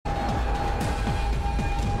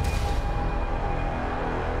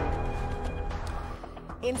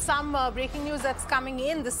In some breaking news that's coming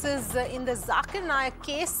in, this is in the Zakir Naik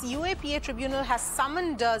case. UAPA Tribunal has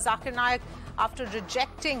summoned Zakir Naik after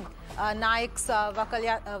rejecting Naik's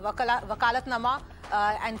vakalatnama.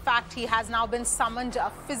 In fact, he has now been summoned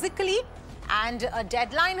physically, and a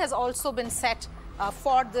deadline has also been set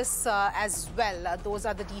for this as well. Those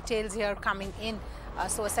are the details here coming in.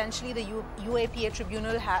 So essentially, the UAPA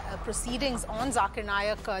Tribunal proceedings on Zakir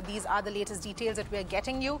Naik, these are the latest details that we are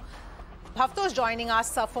getting you. Bhavtosh joining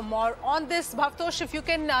us for more on this. Bhavtosh, if you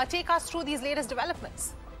can take us through these latest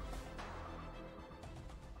developments.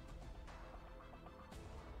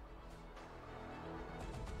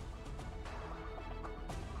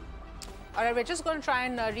 All right, we're just going to try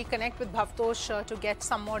and reconnect with Bhavtosh to get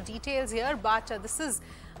some more details here. But this is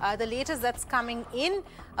the latest that's coming in.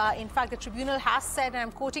 In fact, the tribunal has said, and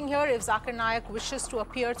I'm quoting here, if Zakir Naik wishes to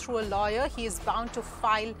appear through a lawyer, he is bound to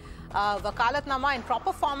file vakalatnama in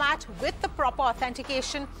proper format with the proper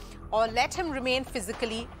authentication, or let him remain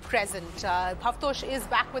physically present. Bhavtosh is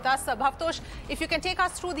back with us. Bhavtosh, if you can take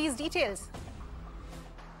us through these details.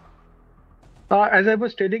 As I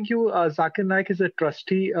was telling you, Zakir Naik is a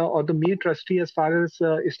trustee or the main trustee as far as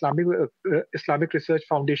Islamic Research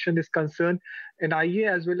Foundation is concerned.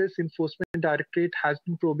 NIA as well as Enforcement Directorate has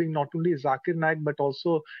been probing not only Zakir Naik but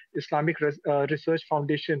also Islamic Research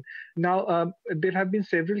Foundation. Now, there have been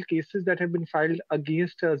several cases that have been filed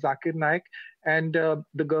against Zakir Naik, and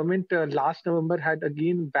the government last November had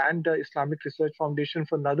again banned Islamic Research Foundation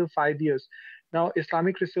for another 5 years. Now,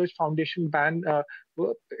 Islamic Research Foundation ban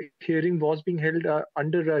hearing was being held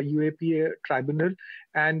under UAPA Tribunal,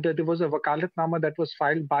 and there was a vakalatnama that was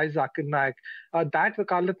filed by Zakir Naik. That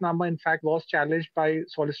vakalatnama, in fact, was challenged by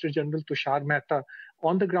Solicitor General Tushar Mehta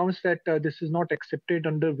on the grounds that this is not accepted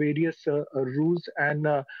under various rules and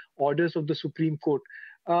orders of the Supreme Court.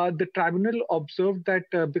 The tribunal observed that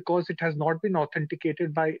because it has not been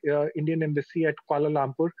authenticated by Indian Embassy at Kuala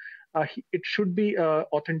Lumpur, it should be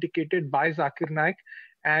authenticated by Zakir Naik,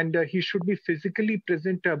 and he should be physically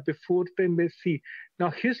present before the embassy.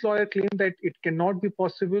 Now, his lawyer claimed that it cannot be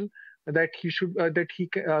possible that he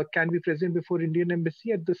can be present before Indian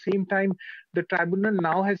Embassy. At the same time, the tribunal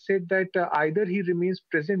now has said that either he remains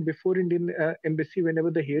present before Indian Embassy whenever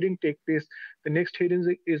the hearing takes place. The next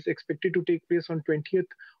hearing is expected to take place on 20th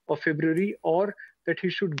of February, or that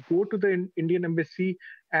he should go to the Indian Embassy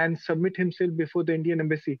and submit himself before the Indian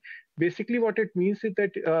Embassy. Basically, what it means is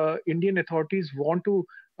that Indian authorities want to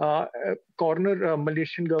corner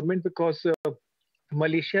Malaysian government because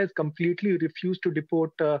Malaysia has completely refused to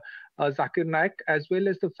deport Zakir Naik, as well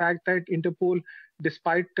as the fact that Interpol,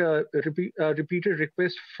 despite repeated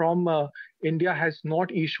requests from India, has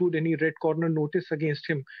not issued any red corner notice against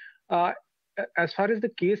him. As far as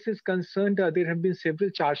the case is concerned, there have been several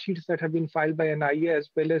charge sheets that have been filed by NIA as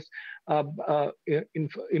well as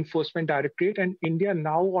Enforcement Directorate, and India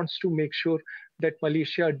now wants to make sure that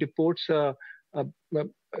Malaysia deports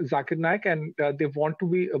Zakir Naik, and they want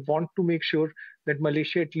to make sure that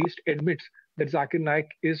Malaysia at least admits that Zakir Naik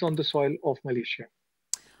is on the soil of Malaysia.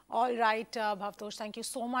 All right, Bhavtosh, thank you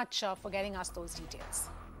so much for getting us those details.